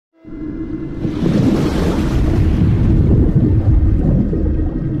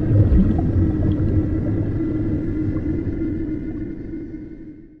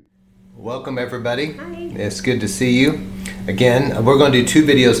Welcome everybody. Hi. It's good to see you. Again, we're going to do 2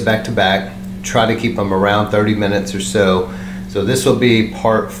 videos back to back. Try to keep them around 30 minutes or so. So this will be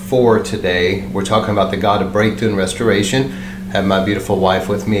part 4 today. We're talking about the God of breakthrough and restoration. Have my beautiful wife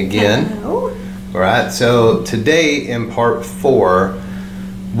with me again. Hello. All right, so today in part 4,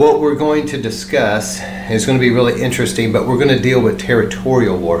 what we're going to discuss is going to be really interesting, but we're going to deal with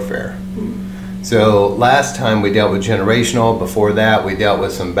territorial warfare. So last time we dealt with generational. Before that we dealt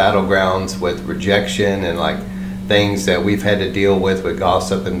with some battlegrounds with rejection and like things that we've had to deal with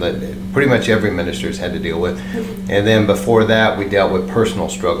gossip, and that pretty much every minister's had to deal with. And then before that we dealt with personal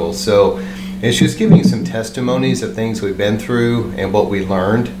struggles. So it's just giving you some testimonies of things we've been through and what we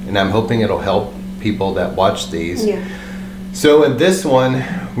learned, and I'm hoping it'll help people that watch these. Yeah. So in this one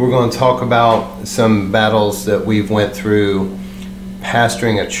we're going to talk about some battles that we've went through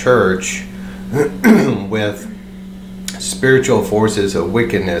pastoring a church with spiritual forces of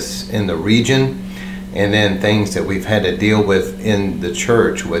wickedness in the region, and then things that we've had to deal with in the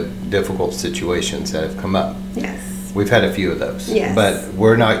church with difficult situations that have come up. Yes. We've had a few of those. Yes. But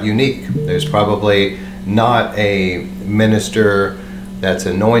we're not unique. There's probably not a minister that's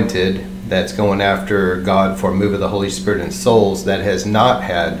anointed that's going after God for a move of the Holy Spirit in souls that has not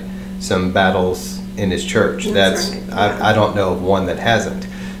had some battles in his church. That's right. Yeah. I don't know of one that hasn't.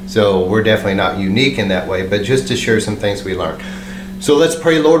 So we're definitely not unique in that way, but just to share some things we learned. So let's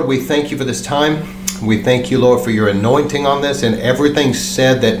pray. Lord, we thank you for this time. We thank you, Lord, for your anointing on this, and everything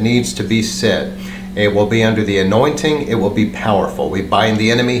said that needs to be said. It will be under the anointing. It will be powerful. We bind the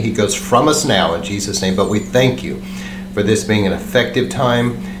enemy. He goes from us now in Jesus' name, but we thank you for this being an effective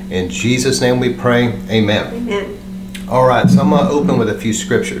time. In Jesus' name we pray. Amen. Amen. All right, so I'm going to open with a few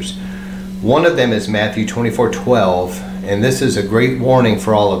scriptures. One of them is Matthew 24:12. And this is a great warning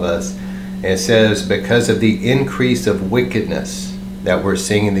for all of us. It says, because of the increase of wickedness that we're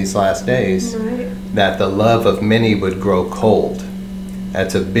seeing in these last days, Right. that the love of many would grow cold.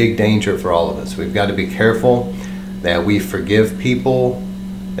 That's a big danger for all of us. We've got to be careful that we forgive people,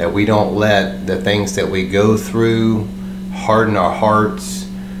 that we don't let the things that we go through harden our hearts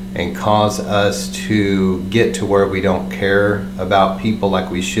and cause us to get to where we don't care about people like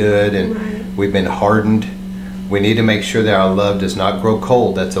we should, and Right. we've been hardened. We need to make sure that our love does not grow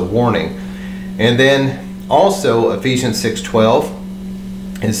cold. That's a warning. And then also Ephesians 6:12,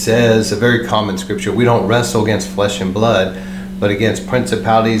 it says, a very common scripture, we don't wrestle against flesh and blood, but against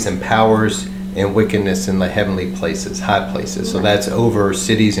principalities and powers and wickedness in the heavenly places, high places. So that's over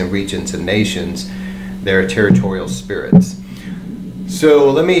cities and regions and nations. They're territorial spirits. So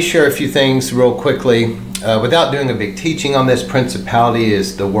let me share a few things real quickly. Without doing a big teaching on this, principality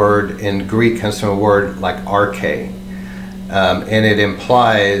is the word in Greek, comes from a word like arche. And it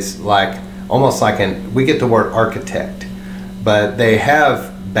implies like, almost like we get the word architect, but they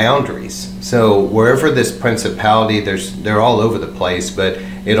have boundaries. So wherever this principality, they're all over the place, but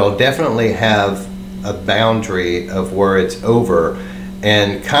it'll definitely have a boundary of where it's over,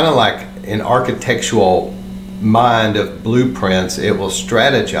 and kind of like an architectural mind of blueprints, it will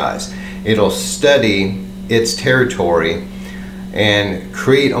strategize. It'll study its territory and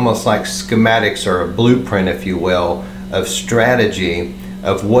create almost like schematics or a blueprint, if you will, of strategy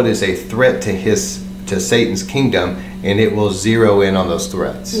of what is a threat to Satan's kingdom, and it will zero in on those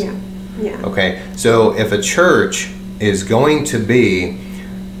threats. Yeah. Yeah. Okay, so if a church is going to be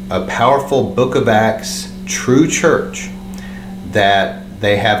a powerful Book of Acts true church, that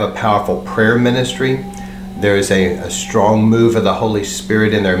they have a powerful prayer ministry, there is a strong move of the Holy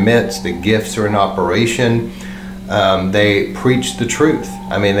Spirit in their midst, the gifts are in operation, they preach the truth.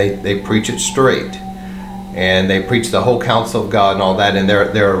 I mean, they preach it straight, and they preach the whole counsel of God and all that, and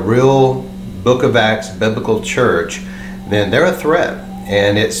they're a real Book of Acts biblical church, then they're a threat.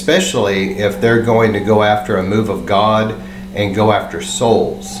 And especially if they're going to go after a move of God and go after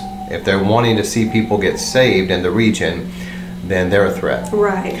souls. If they're wanting to see people get saved in the region, then they're a threat.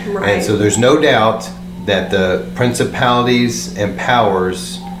 Right. Right. And so there's no doubt that the principalities and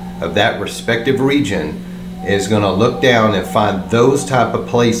powers of that respective region is going to look down and find those type of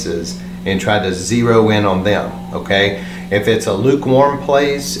places and try to zero in on them. Okay, if it's a lukewarm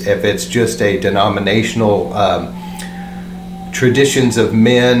place, if it's just a denominational traditions of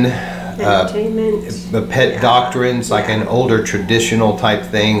men, pet doctrines, like an older traditional type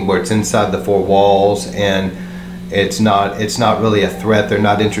thing where it's inside the 4 walls, and it's not really a threat. They're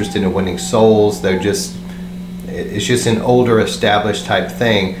not interested in winning souls. It's just an older established type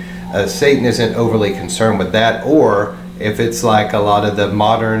thing. Satan isn't overly concerned with that. Or if it's like a lot of the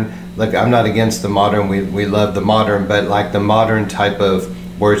modern, like, I'm not against the modern, we love the modern, but like the modern type of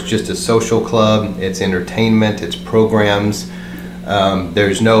where it's just a social club, it's entertainment, it's programs,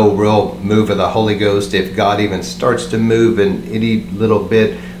 There's no real move of the Holy Ghost. If God even starts to move in any little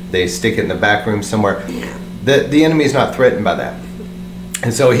bit, they stick it in the back room somewhere. The enemy's not threatened by that.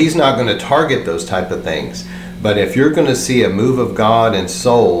 And so he's not going to target those type of things. But if you're going to see a move of God in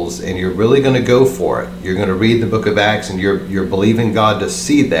souls, and you're really going to go for it, you're going to read the book of Acts, and you're believing God to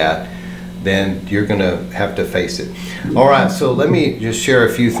see that, then you're going to have to face it. All right, so let me just share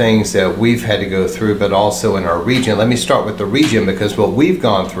a few things that we've had to go through, but also in our region. Let me start with the region, because what we've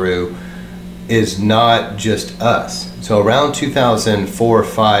gone through is not just us. So around 2004 or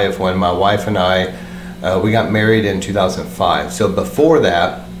 5, when my wife and I, we got married in 2005. So before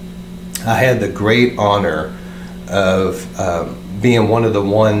that, I had the great honor of being one of the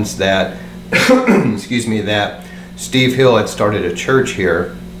ones that, excuse me, that Steve Hill had started a church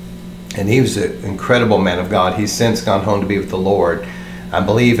here. And he was an incredible man of God. He's since gone home to be with the Lord. I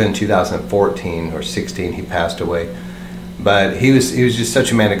believe in 2014 or 16 he passed away. But he was just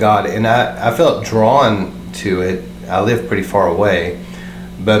such a man of God. And I felt drawn to it. I lived pretty far away.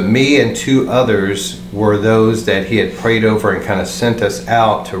 But me and 2 others were those that he had prayed over and kind of sent us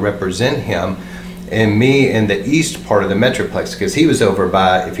out to represent him. And me in the east part of the Metroplex, because he was over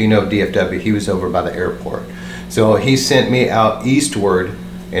by, if you know DFW, he was over by the airport. So he sent me out eastward,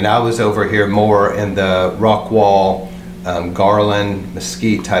 and I was over here more in the Rockwall, Garland,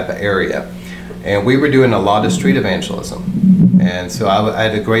 Mesquite type of area. And we were doing a lot of street evangelism. And so I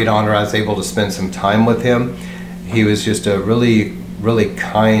had a great honor. I was able to spend some time with him. He was just a really, really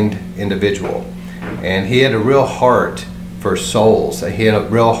kind individual. And he had a real heart for souls. He had a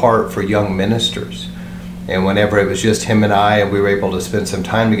real heart for young ministers. And whenever it was just him and I, and we were able to spend some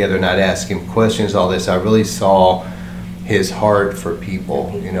time together, and I'd ask him questions, all this, I really saw his heart for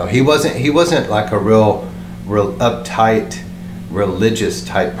people. You know, he wasn't like a real uptight, religious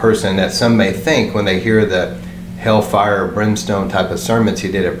type person that some may think when they hear the hellfire, brimstone type of sermons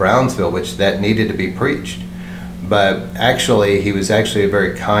he did at Brownsville, which that needed to be preached. But actually, he was actually a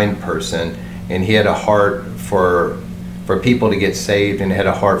very kind person, and he had a heart for people to get saved, and had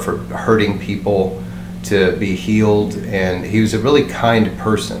a heart for hurting people to be healed, and he was a really kind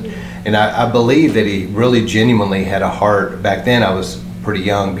person. And I believe that he really genuinely had a heart. Back then I was pretty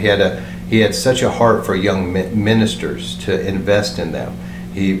young. He had such a heart for young ministers, to invest in them.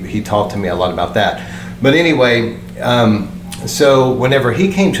 He talked to me a lot about that. But anyway, so whenever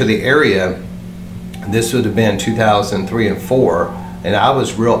he came to the area, this would have been 2003 and 4, and I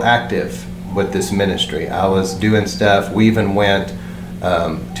was real active with this ministry. I was doing stuff. We even went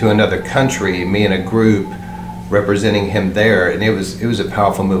to another country, me and a group, representing him there, and it was a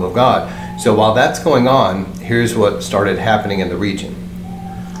powerful move of God. So while that's going on, here's what started happening in the region.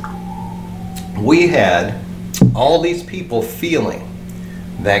 We had all these people feeling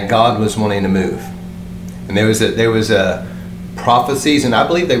that God was wanting to move, and there was a prophecies, and I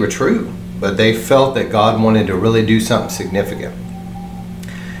believe they were true, but they felt that God wanted to really do something significant.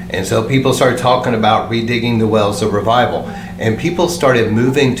 And so people started talking about redigging the wells of revival. And people started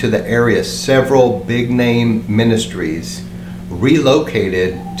moving to the area. Several big name ministries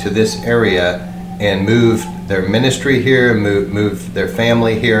relocated to this area and moved their ministry here, moved their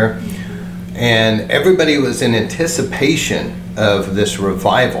family here. And everybody was in anticipation of this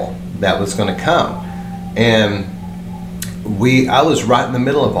revival that was going to come. And I was right in the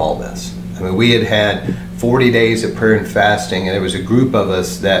middle of all this. I mean, we had 40 days of prayer and fasting, and there was a group of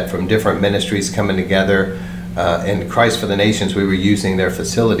us that from different ministries coming together. In Christ for the Nations, we were using their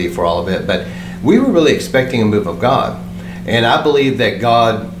facility for all of it, but we were really expecting a move of God. And I believe that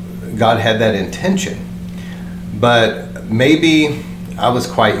God had that intention. But maybe I was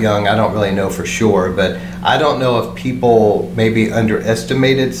quite young, I don't really know for sure, but I don't know if people maybe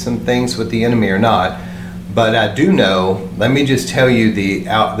underestimated some things with the enemy or not. But I do know, let me just tell you the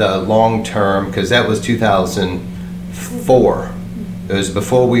long term, because that was 2004. It was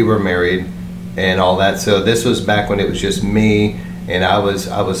before we were married and all that. So this was back when it was just me, and I was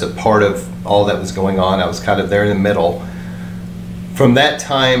a part of all that was going on. I was kind of there in the middle. From that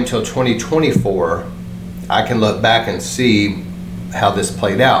time till 2024, I can look back and see how this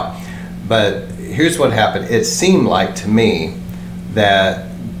played out. But here's what happened. It seemed like to me that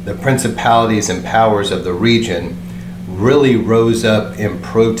the principalities and powers of the region really rose up in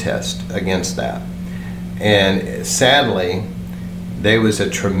protest against that. And sadly, there was a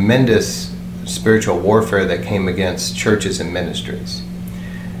tremendous spiritual warfare that came against churches and ministries.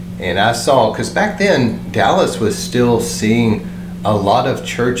 And I saw, because back then, Dallas was still seeing a lot of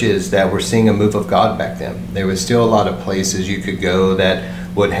churches that were seeing a move of God back then. There was still a lot of places you could go that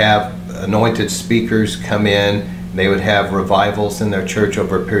would have anointed speakers come in. They would have revivals in their church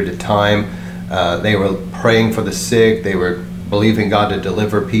over a period of time. They were praying for the sick. They were believing God to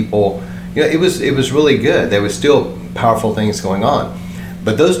deliver people. It was really good. There was still powerful things going on.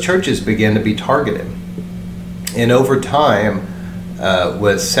 But those churches began to be targeted. And over time,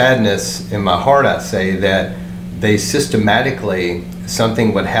 with sadness in my heart, I say that they systematically,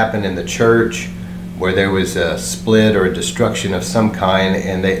 something would happen in the church where there was a split or a destruction of some kind,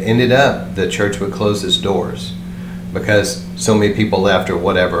 and they ended up, the church would close its doors because so many people left or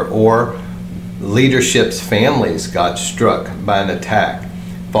whatever, or leadership's families got struck by an attack,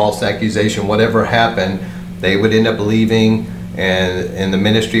 false accusation, whatever happened, they would end up leaving, and the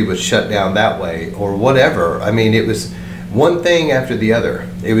ministry was shut down that way or whatever. I mean, it was one thing after the other.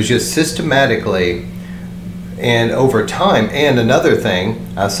 It was just systematically and over time. And another thing,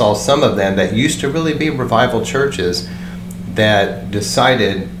 I saw some of them that used to really be revival churches that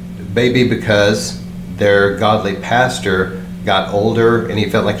decided, maybe because their godly pastor got older and he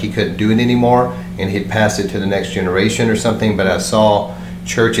felt like he couldn't do it anymore and he'd pass it to the next generation or something, but I saw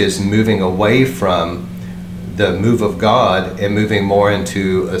churches moving away from the move of God and moving more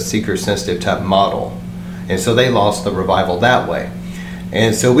into a seeker-sensitive type model. And so they lost the revival that way.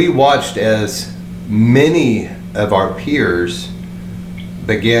 And so we watched as many of our peers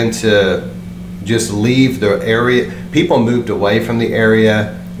began to just leave the area. People moved away from the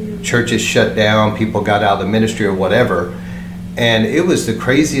area. Churches shut down. People got out of the ministry or whatever. And it was the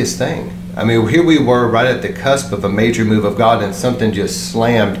craziest thing. I mean, here we were right at the cusp of a major move of God, and something just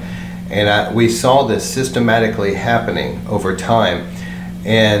slammed. And we saw this systematically happening over time.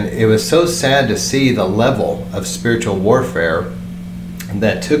 And it was so sad to see the level of spiritual warfare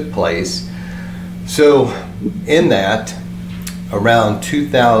that took place. So in that, around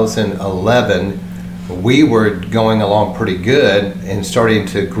 2011, we were going along pretty good and starting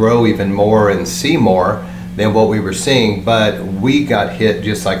to grow even more and see more than what we were seeing, but we got hit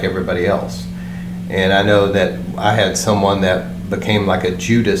just like everybody else. And I know that I had someone that became like a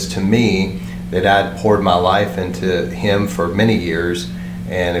Judas to me, that I'd poured my life into him for many years.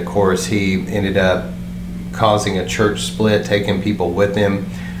 And of course, he ended up causing a church split, taking people with him.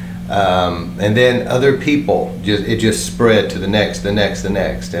 And then other people, it just spread to the next. And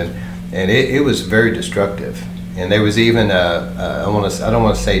it was very destructive. And there was even I don't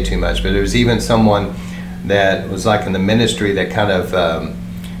want to say too much, but there was even someone that was like in the ministry that kind of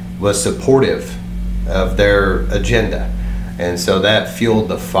was supportive of their agenda. And so that fueled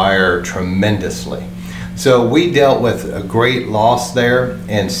the fire tremendously. So we dealt with a great loss there,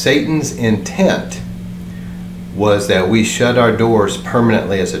 and Satan's intent was that we shut our doors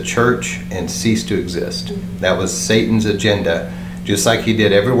permanently as a church and cease to exist. That was Satan's agenda, just like he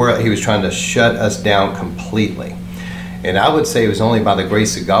did everywhere. He was trying to shut us down completely. And I would say it was only by the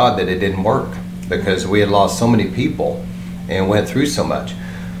grace of God that it didn't work, because we had lost so many people and went through so much.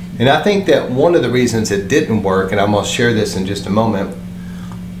 And I think that one of the reasons it didn't work, and I'm going to share this in just a moment.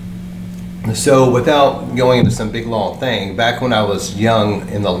 So without going into some big long thing, back when I was young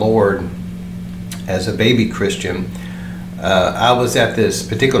in the Lord as a baby Christian, I was at this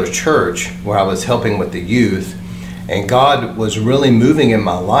particular church where I was helping with the youth, and God was really moving in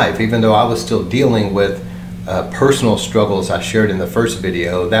my life, even though I was still dealing with personal struggles I shared in the first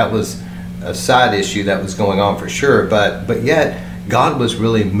video. That was a side issue that was going on for sure, but yet God was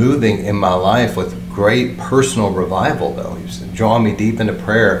really moving in my life with great personal revival, though. He was drawing me deep into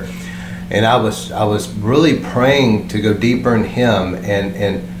prayer, and I was really praying to go deeper in Him.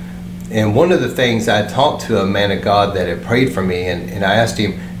 And one of the things, I talked to a man of God that had prayed for me, and I asked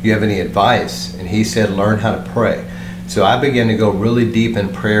him, "Do you have any advice?" And he said, "Learn how to pray." So I began to go really deep in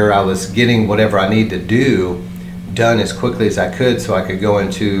prayer. I was getting whatever I need to do done as quickly as I could, so I could go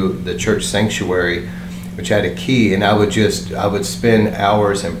into the church sanctuary, which had a key, and I would spend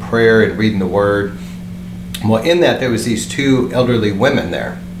hours in prayer and reading the Word. Well, in that, there was these two elderly women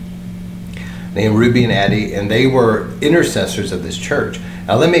there, named Ruby and Addie, and they were intercessors of this church.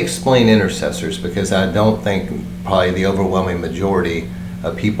 Now let me explain intercessors, because I don't think probably the overwhelming majority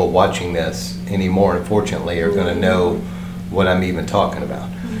of people watching this anymore, unfortunately, are going to know what I'm even talking about.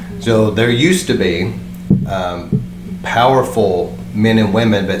 So there used to be powerful men and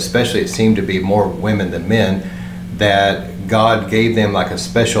women, but especially it seemed to be more women than men, that God gave them like a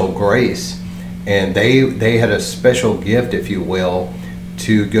special grace, and they had a special gift, if you will,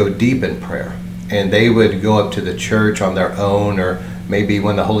 to go deep in prayer. And they would go up to the church on their own, or maybe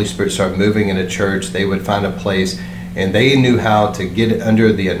when the Holy Spirit started moving in a church, they would find a place, and they knew how to get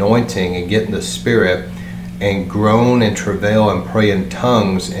under the anointing and get in the Spirit and groan and travail and pray in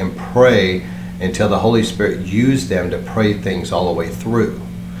tongues and pray until the Holy Spirit used them to pray things all the way through.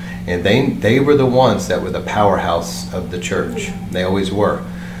 And they were the ones that were the powerhouse of the church. They always were.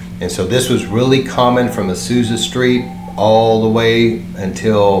 And so this was really common from Azusa Street all the way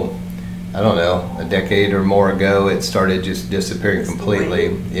until, I don't know, a decade or more ago, it started just disappearing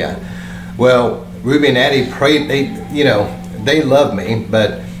completely. Yeah. Well, Ruby and Addie prayed. They love me,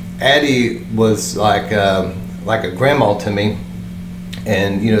 but Addie was like a grandma to me,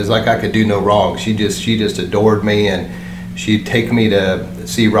 and it was like I could do no wrong. She just adored me, and she'd take me to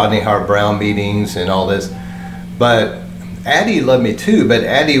see Rodney Howard Brown meetings and all this. But Addie loved me too, but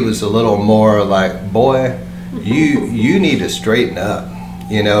Addie was a little more like, boy, you need to straighten up.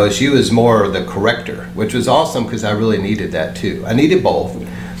 She was more the corrector, which was awesome because I really needed that too. I needed both.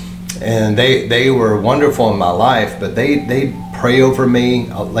 And they were wonderful in my life, but they pray over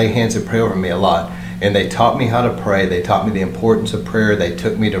me, lay hands and pray over me a lot. And they taught me how to pray. They taught me the importance of prayer. They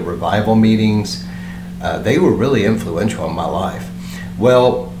took me to revival meetings. They were really influential in my life.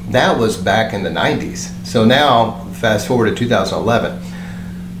 Well, that was back in the 90s. So now, fast forward to 2011.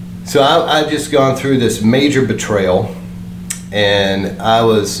 So I just gone through this major betrayal, and I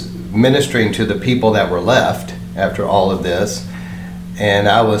was ministering to the people that were left after all of this. And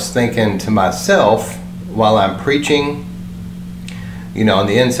I was thinking to myself, while I'm preaching, on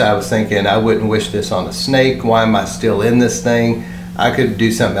the inside I was thinking, I wouldn't wish this on a snake. Why am I still in this thing? I could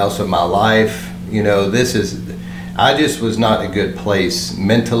do something else with my life. I just was not a good place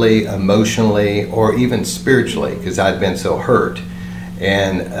mentally, emotionally, or even spiritually, because I'd been so hurt.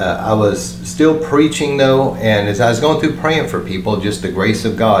 And I was still preaching though, and as I was going through praying for people, just the grace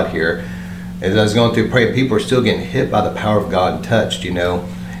of God here, as I was going through praying, people were still getting hit by the power of God and touched,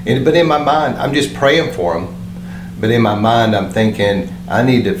 but in my mind, I'm just praying for them. But in my mind, I'm thinking, I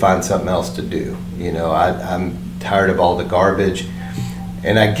need to find something else to do. I'm tired of all the garbage.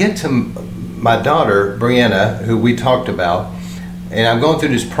 And I get to my daughter, Brianna, who we talked about, and I'm going through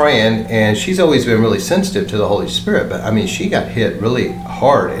this praying, and she's always been really sensitive to the Holy Spirit, but she got hit really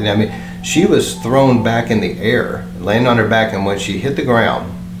hard. And she was thrown back in the air, laying on her back, and when she hit the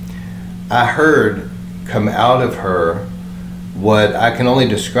ground, I heard come out of her what I can only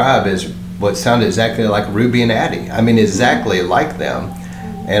describe as what sounded exactly like Ruby and Addie. Exactly like them.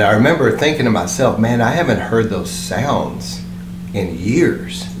 And I remember thinking to myself, man, I haven't heard those sounds in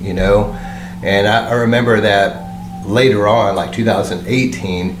years, And I remember that later on, like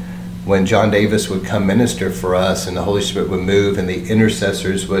 2018, when John Davis would come minister for us and the Holy Spirit would move and the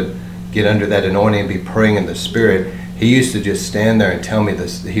intercessors would get under that anointing and be praying in the Spirit, he used to just stand there and tell me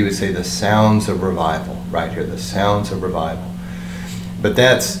this. He would say, the sounds of revival, right here, the sounds of revival. But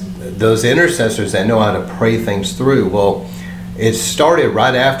that's those intercessors that know how to pray things through. Well, it started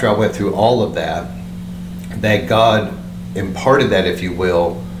right after I went through all of that God imparted that, if you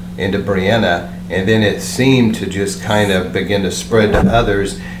will, into Brianna, and then it seemed to just kind of begin to spread to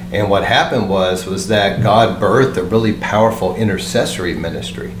others. And what happened was that God birthed a really powerful intercessory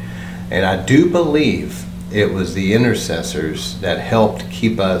ministry. And I do believe it was the intercessors that helped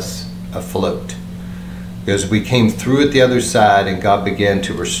keep us afloat, because we came through it the other side and God began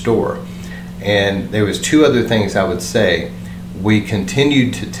to restore. And there was two other things I would say. We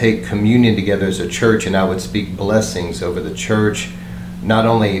continued to take communion together as a church, and I would speak blessings over the church, not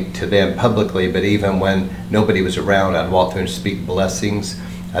only to them publicly, but even when nobody was around, I'd walk through and speak blessings.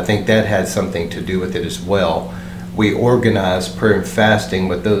 I think that had something to do with it as well. We organized prayer and fasting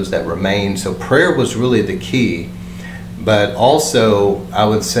with those that remained. So prayer was really the key. But also, I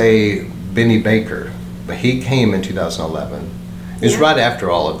would say Benny Baker, but he came in 2011. It was right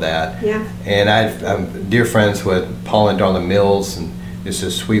after all of that. Yeah. And I'm dear friends with Paul and Darla Mills, and it's a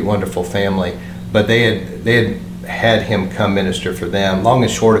sweet, wonderful family. But they had him come minister for them. Long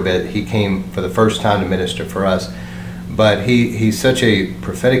and short of it, he came for the first time to minister for us. But he's such a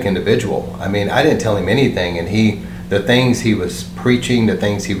prophetic individual. I didn't tell him anything, and the things he was preaching, the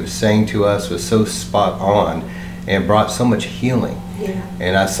things he was saying to us was so spot on and brought so much healing. Yeah.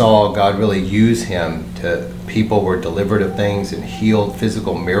 And I saw God really use him people were delivered of things and healed,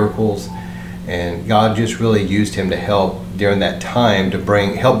 physical miracles. And God just really used him to help during that time to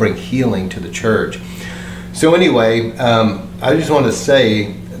help bring healing to the church. So anyway, I just want to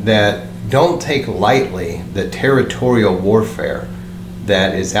say that don't take lightly the territorial warfare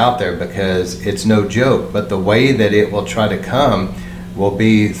that is out there, because it's no joke. But the way that it will try to come will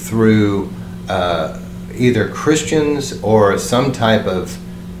be through either Christians or some type of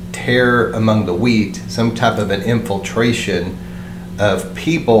tear among the wheat, some type of an infiltration of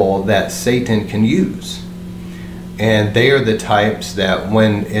people that Satan can use. And they are the types that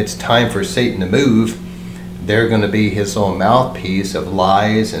when it's time for Satan to move, they're going to be his little mouthpiece of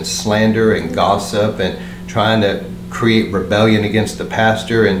lies and slander and gossip and trying to create rebellion against the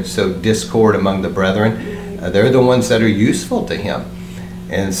pastor and sow discord among the brethren. They're the ones that are useful to him.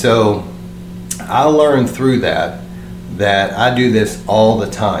 And so I learned through that that I do this all the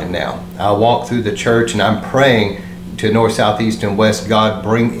time now. I walk through the church and I'm praying to north, south, east, and west, God,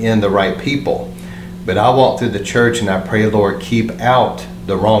 bring in the right people. But I walk through the church and I pray, Lord, keep out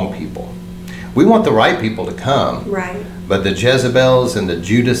the wrong people. We want the right people to come. Right. But the Jezebels and the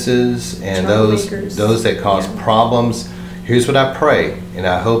Judases and those that cause problems, here's what I pray, and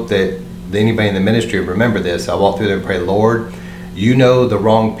I hope that anybody in the ministry remember this. I walk through there and pray, Lord, you know the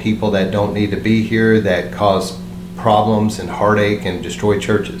wrong people that don't need to be here, that cause problems and heartache and destroy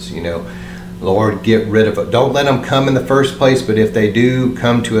churches. You know, Lord, get rid of it. Don't let them come in the first place, but if they do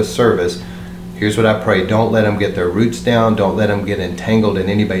come to a service, here's what I pray. Don't let them get their roots down. Don't let them get entangled in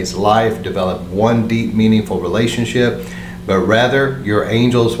anybody's life, develop one deep, meaningful relationship, but rather your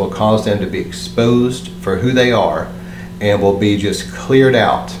angels will cause them to be exposed for who they are and will be just cleared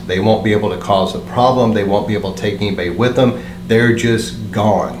out. They won't be able to cause a problem. They won't be able to take anybody with them. They're just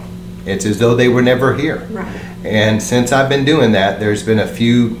gone. It's as though they were never here. Right. And since I've been doing that, there's been a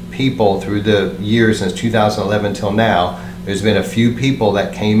few people through the years since 2011 till now, there's been a few people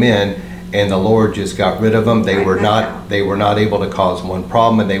that came in and the Lord just got rid of them. They were not able to cause one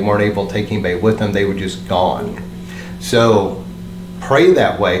problem, and they weren't able to take anybody with them. They were just gone. Yeah. So pray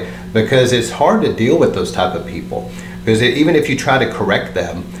that way, because it's hard to deal with those type of people. Because even if you try to correct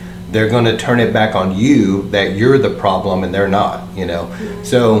them, they're going to turn it back on you that you're the problem and they're not, you know. Mm-hmm.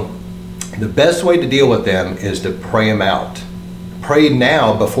 So the best way to deal with them is to pray them out. Pray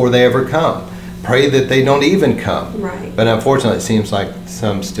now before they ever come. Pray that they don't even come. Right. But unfortunately, it seems like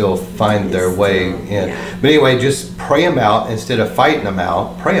some still find their way in. Yeah. But anyway, just pray them out instead of fighting them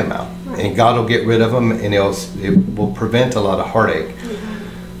out. Pray them out, right. And God will get rid of them, and it will prevent a lot of heartache.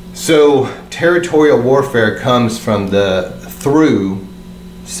 Mm-hmm. So territorial warfare comes from through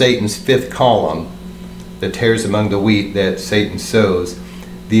Satan's fifth column that tears among the wheat that Satan sows,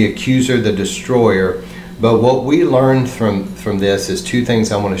 the accuser, the destroyer. But what we learned from this is two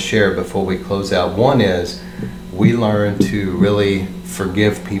things I want to share before we close out. One is we learn to really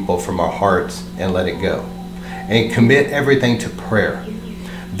forgive people from our hearts and let it go, and commit everything to prayer.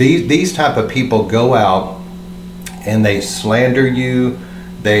 These type of people go out and they slander you.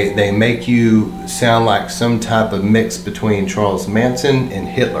 They make you sound like some type of mix between Charles Manson and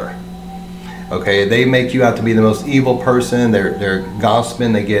Hitler. Okay, they make you out to be the most evil person. They're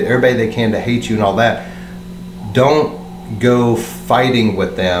gossiping. They get everybody they can to hate you and all that. Don't go fighting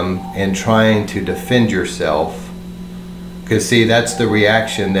with them and trying to defend yourself, because see, that's the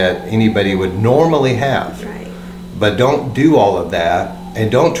reaction that anybody would normally have. Right. But don't do all of that, and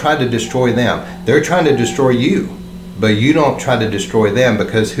don't try to destroy them. They're trying to destroy you, but you don't try to destroy them,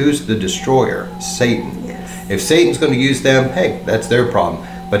 because who's the destroyer? Satan. Yes. If Satan's going to use them, hey, that's their problem,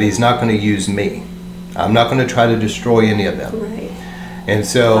 but he's not going to use me. I'm not going to try to destroy any of them. Right. And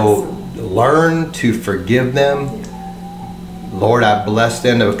so Awesome. Learn to forgive them. Lord, I bless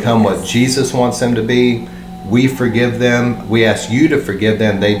them to become what Jesus wants them to be. We forgive them. We ask you to forgive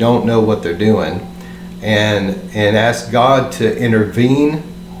them. They don't know what they're doing. And ask God to intervene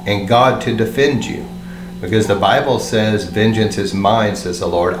and God to defend you. Because the Bible says, vengeance is mine, says the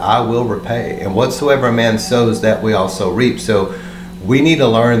Lord. I will repay. And whatsoever a man sows, that we also reap. So we need to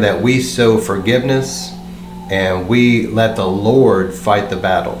learn that we sow forgiveness and we let the Lord fight the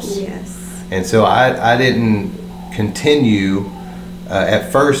battles. Yes. And so I didn't continue.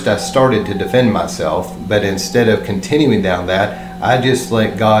 At first I started to defend myself, but instead of continuing down that, I just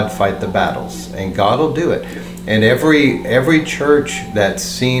let God fight the battles, and God will do it. And every church that's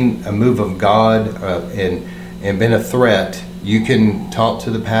seen a move of God and been a threat, you can talk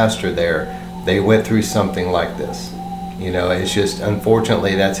to the pastor there. They went through something like this. You know, it's just,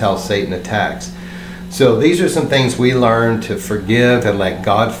 unfortunately, that's how Satan attacks. So these are some things we learn to forgive and let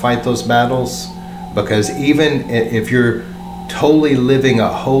God fight those battles, because even if you're totally living a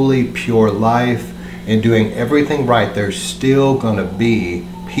holy, pure life and doing everything right, there's still going to be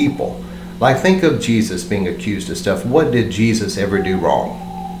people. Like, think of Jesus being accused of stuff. What did Jesus ever do wrong?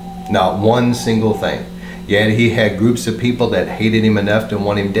 Not one single thing. Yet he had groups of people that hated him enough to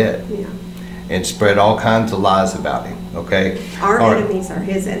want him dead. Yeah. And spread all kinds of lies about him. Okay? Our all enemies are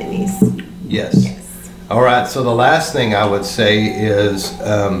his enemies. Yes. Yes. All right, so the last thing I would say is,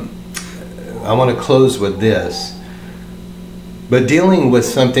 I want to close with this, but dealing with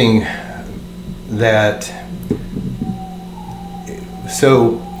something that,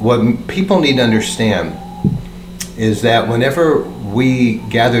 so what people need to understand is that whenever we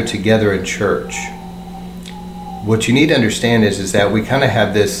gather together in church, what you need to understand is that we kind of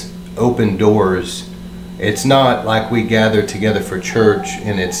have this open doors. It's not like we gather together for church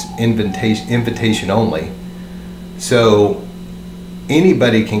and it's invitation only. So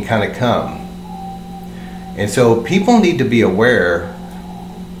anybody can kind of come. And so people need to be aware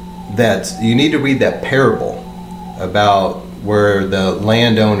that you need to read that parable about where the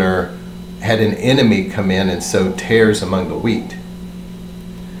landowner had an enemy come in and sow tares among the wheat.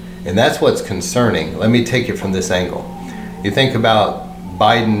 And that's what's concerning. Let me take it from this angle. You think about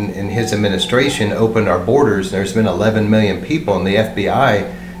Biden and his administration opened our borders. There's been 11 million people, and the FBI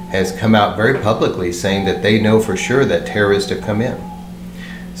has come out very publicly saying that they know for sure that terrorists have come in.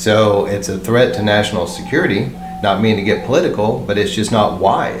 So it's a threat to national security. Not meaning to get political, but it's just not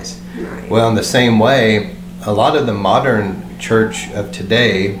wise. Right. Well, in the same way, a lot of the modern church of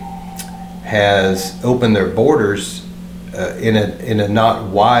today has opened their borders in a not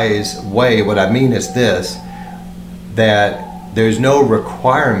wise way. What I mean is this, that there's no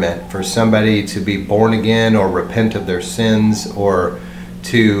requirement for somebody to be born again or repent of their sins or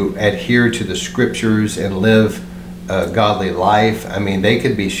to adhere to the scriptures and live a godly life. I mean, they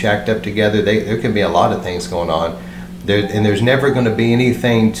could be shacked up together. There could be a lot of things going on there, and there's never going to be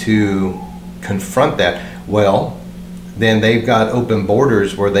anything to confront that. Well, then they've got open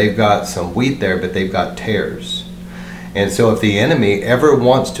borders where they've got some wheat there, but they've got tares. And so if the enemy ever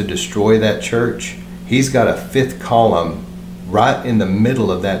wants to destroy that church, he's got a fifth column right in the middle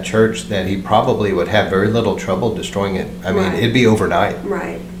of that church that he probably would have very little trouble destroying it. I mean, it'd be overnight.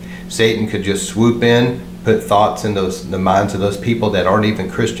 Right. Satan could just swoop in, put thoughts in the minds of those people that aren't even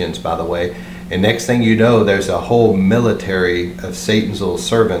Christians, by the way. And next thing you know, there's a whole military of Satan's little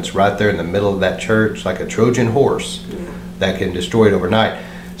servants right there in the middle of that church, like a Trojan horse, that can destroy it overnight.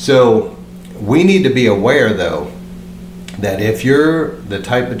 So we need to be aware, though, that if you're the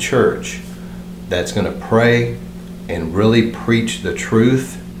type of church that's going to pray and really preach the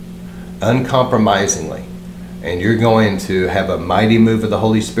truth uncompromisingly, and you're going to have a mighty move of the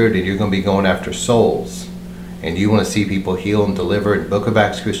Holy Spirit, and you're going to be going after souls, and you want to see people healed and delivered, Book of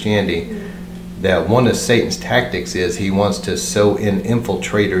Acts Christianity, that one of Satan's tactics is he wants to sow in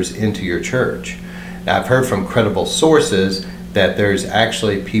infiltrators into your church. Now, I've heard from credible sources that there's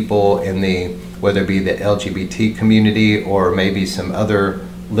actually people in the, whether it be the LGBT community or maybe some other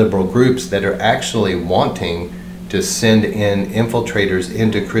liberal groups, that are actually wanting to send in infiltrators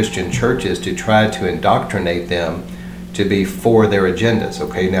into Christian churches to try to indoctrinate them to be for their agendas.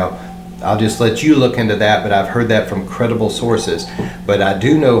 Okay, now I'll just let you look into that, but I've heard that from credible sources. But I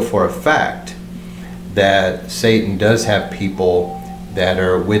do know for a fact that Satan does have people that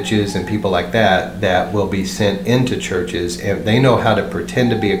are witches and people like that that will be sent into churches, and they know how to pretend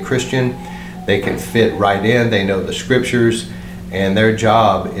to be a Christian. They can fit right in, they know the scriptures, and their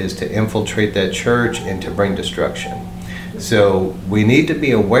job is to infiltrate that church and to bring destruction. So we need to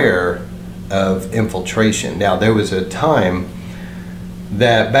be aware of infiltration. Now, there was a time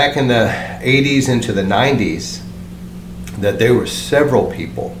that back in the 80s into the 90s that there were several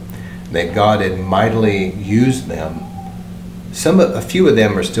people that God had mightily used them. A few of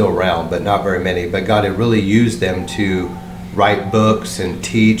them are still around, but not very many. But God had really used them to write books and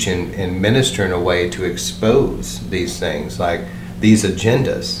teach and minister in a way to expose these things, like these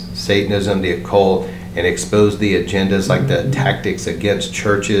agendas, Satanism, the occult, and expose the agendas, like the tactics against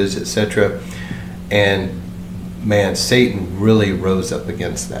churches, etc. And man, Satan really rose up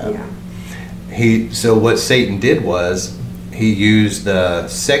against that. Yeah. So what Satan did was he used the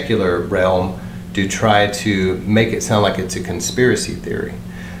secular realm to try to make it sound like it's a conspiracy theory.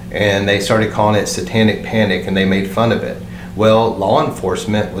 And they started calling it satanic panic, and they made fun of it. Well, law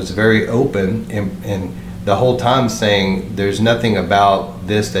enforcement was very open and the whole time saying there's nothing about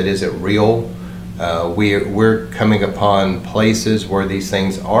this that isn't real. We're coming upon places where these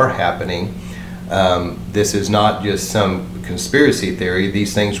things are happening. This is not just some conspiracy theory.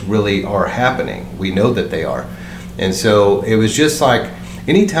 These things really are happening. We know that they are. And so it was just like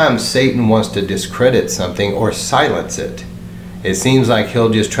anytime Satan wants to discredit something or silence it, it seems like he'll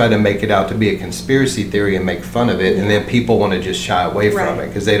just try to make it out to be a conspiracy theory and make fun of it, and then people want to just shy away from it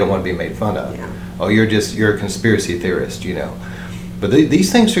because they don't want to be made fun of. Yeah. Oh, you're a conspiracy theorist, you know. But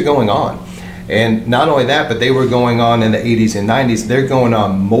these things are going on. And not only that, but they were going on in the 80s and 90s. They're going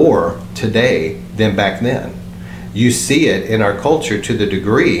on more today than back then. You see it in our culture to the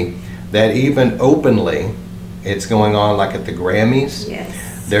degree that even openly it's going on, like at the Grammys. Yes.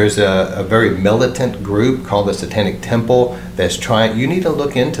 There's a very militant group called the Satanic Temple that's trying, you need to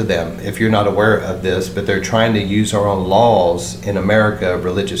look into them if you're not aware of this, but they're trying to use our own laws in America of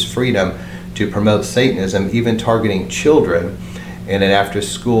religious freedom to promote Satanism, even targeting children in an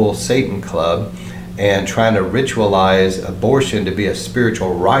after-school Satan club, and trying to ritualize abortion to be a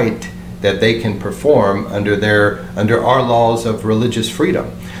spiritual right that they can perform under our laws of religious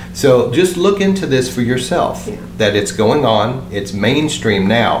freedom. So just look into this for yourself, Yeah. that it's going on. It's mainstream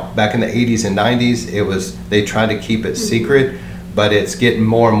now. Back in the 80s and 90s, they tried to keep it secret, but it's getting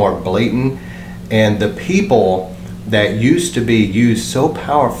more and more blatant. And the people that used to be used so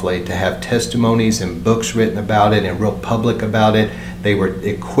powerfully to have testimonies and books written about it and real public about it, they were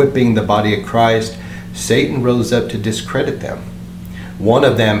equipping the body of Christ. Satan rose up to discredit them. One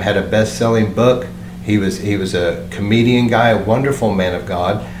of them had a best-selling book. He was a comedian guy, a wonderful man of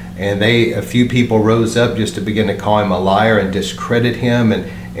God, and a few people rose up just to begin to call him a liar and discredit him,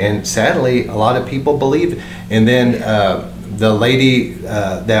 and sadly a lot of people believed. And then the lady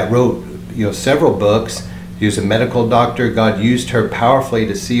that wrote several books, she was a medical doctor. God used her powerfully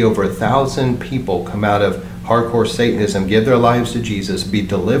to see over 1,000 people come out of hardcore Satanism, give their lives to Jesus, be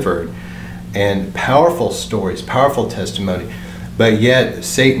delivered, and powerful stories, powerful testimony. But yet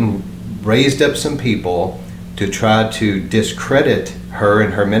Satan raised up some people to try to discredit her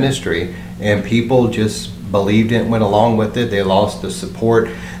and her ministry, and people just believed it and went along with it. They lost the support.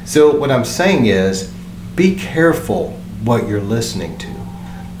 So what I'm saying is, be careful what you're listening to,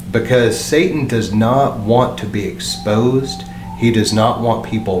 because Satan does not want to be exposed. He does not want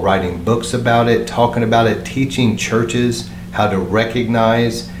people writing books about it, talking about it, teaching churches how to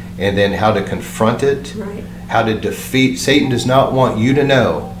recognize and then how to confront it, Right. how to defeat. Satan does not want you to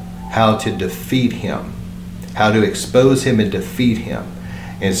know how to defeat him, how to expose him and defeat him.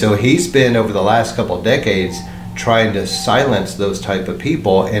 And so he's been, over the last couple of decades, trying to silence those type of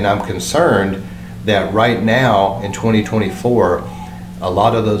people. And I'm concerned that right now in 2024, a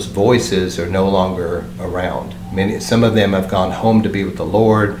lot of those voices are no longer around. Some of them have gone home to be with the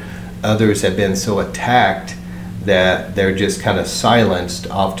Lord. Others have been so attacked that they're just kind of silenced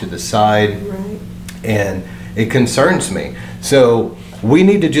off to the side. Right. And it concerns me. So we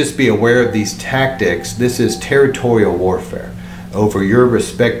need to just be aware of these tactics. This is territorial warfare over your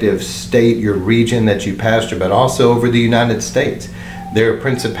respective state, your region that you pastor, but also over the United States. There are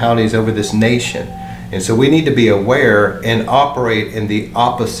principalities over this nation. And so we need to be aware and operate in the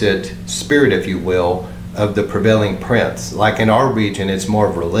opposite spirit, if you will, of the prevailing prince. Like in our region, it's more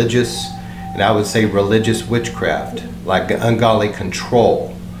of religious, and I would say religious witchcraft, like ungodly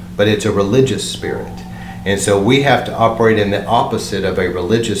control, but it's a religious spirit. And so we have to operate in the opposite of a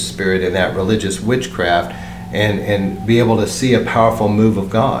religious spirit and that religious witchcraft, and be able to see a powerful move of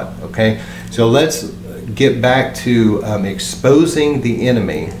God. Okay, so let's get back to exposing the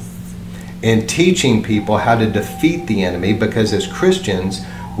enemy and teaching people how to defeat the enemy, because as Christians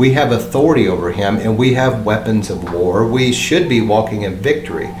we have authority over him and we have weapons of war. We should be walking in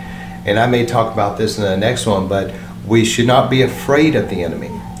victory, and I may talk about this in the next one, but we should not be afraid of the enemy.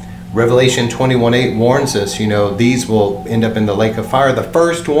 Revelation 21:8 warns us, these will end up in the lake of fire. The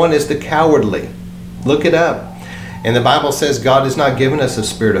first one is the cowardly. Look it up. And the Bible says God has not given us a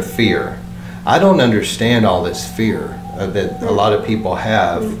spirit of fear. I don't understand all this fear that a lot of people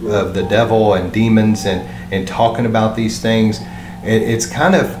have of the devil and demons and talking about these things. It's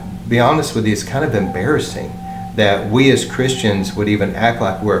kind of, be honest with you, it's kind of embarrassing that we as Christians would even act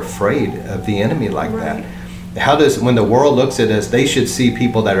like we're afraid of the enemy like Right. that. When the world looks at us, they should see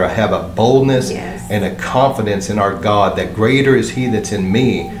people that have a boldness Yes. and a confidence in our God, that greater is he that's in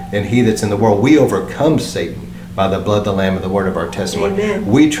me than he that's in the world. We overcome Satan by the blood of the Lamb and the word of our testimony. Amen.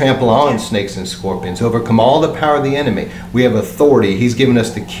 We trample on Yeah. snakes and scorpions, overcome all the power of the enemy. We have authority. He's given us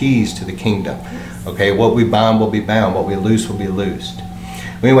the keys to the kingdom. Okay, what we bind will be bound. What we loose will be loosed.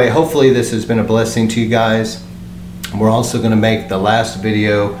 Anyway, hopefully this has been a blessing to you guys. We're also going to make the last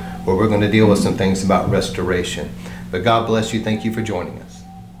video where we're going to deal with some things about restoration. But God bless you. Thank you for joining us.